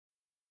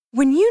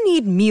When you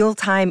need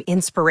mealtime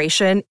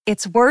inspiration,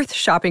 it's worth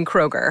shopping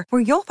Kroger,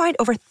 where you'll find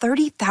over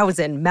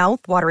 30,000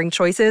 mouth-watering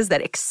choices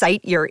that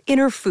excite your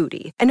inner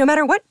foodie. And no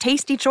matter what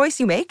tasty choice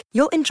you make,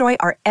 you'll enjoy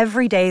our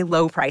everyday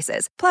low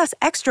prices, plus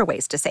extra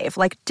ways to save,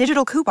 like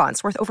digital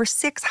coupons worth over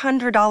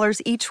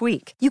 $600 each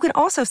week. You can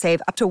also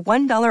save up to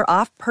 $1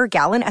 off per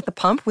gallon at the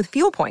pump with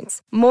fuel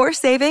points. More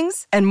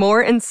savings and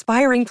more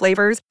inspiring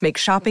flavors make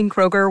shopping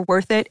Kroger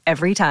worth it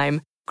every time.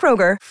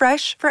 Kroger,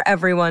 fresh for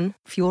everyone.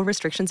 Fuel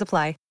restrictions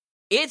apply.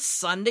 It's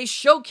Sunday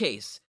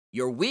Showcase,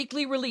 your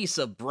weekly release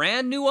of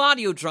brand new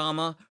audio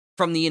drama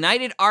from the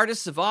United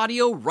Artists of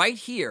Audio right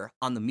here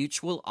on the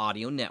Mutual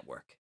Audio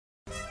Network.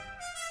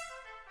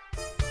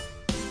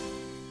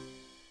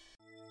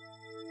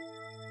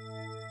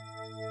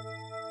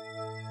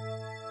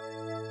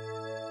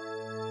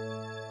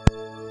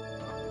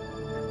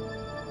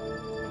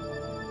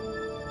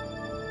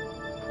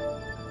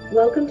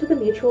 Welcome to the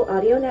Mutual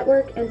Audio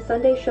Network and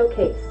Sunday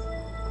Showcase.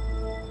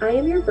 I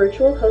am your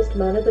virtual host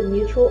Mona, the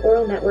Mutual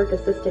Oral Network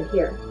assistant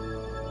here.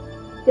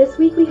 This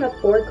week we have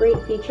 4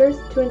 great features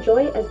to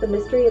enjoy as the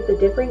mystery of the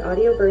differing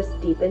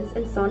audioverse deepens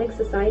in Sonic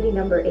Society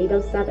number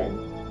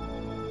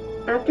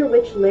 807. After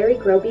which Larry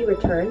Groby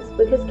returns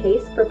with his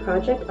case for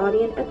Project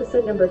Audion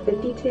episode number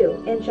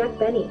 52 and Jack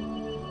Benny.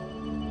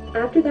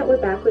 After that we're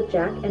back with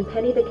Jack and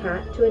Penny the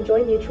Cat to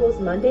enjoy Mutual's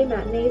Monday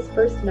Matinee's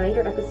First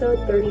Nighter episode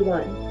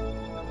 31.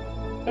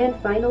 And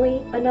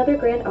finally, another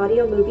grand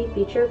audio movie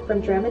feature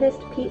from dramatist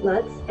Pete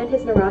Lutz and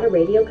his Narada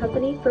Radio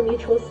Company for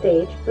Mutual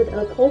Stage with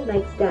A Cold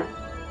Night's Death.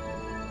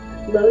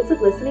 Loads of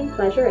listening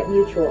pleasure at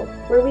Mutual,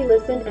 where we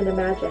listen and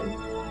imagine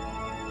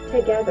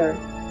together.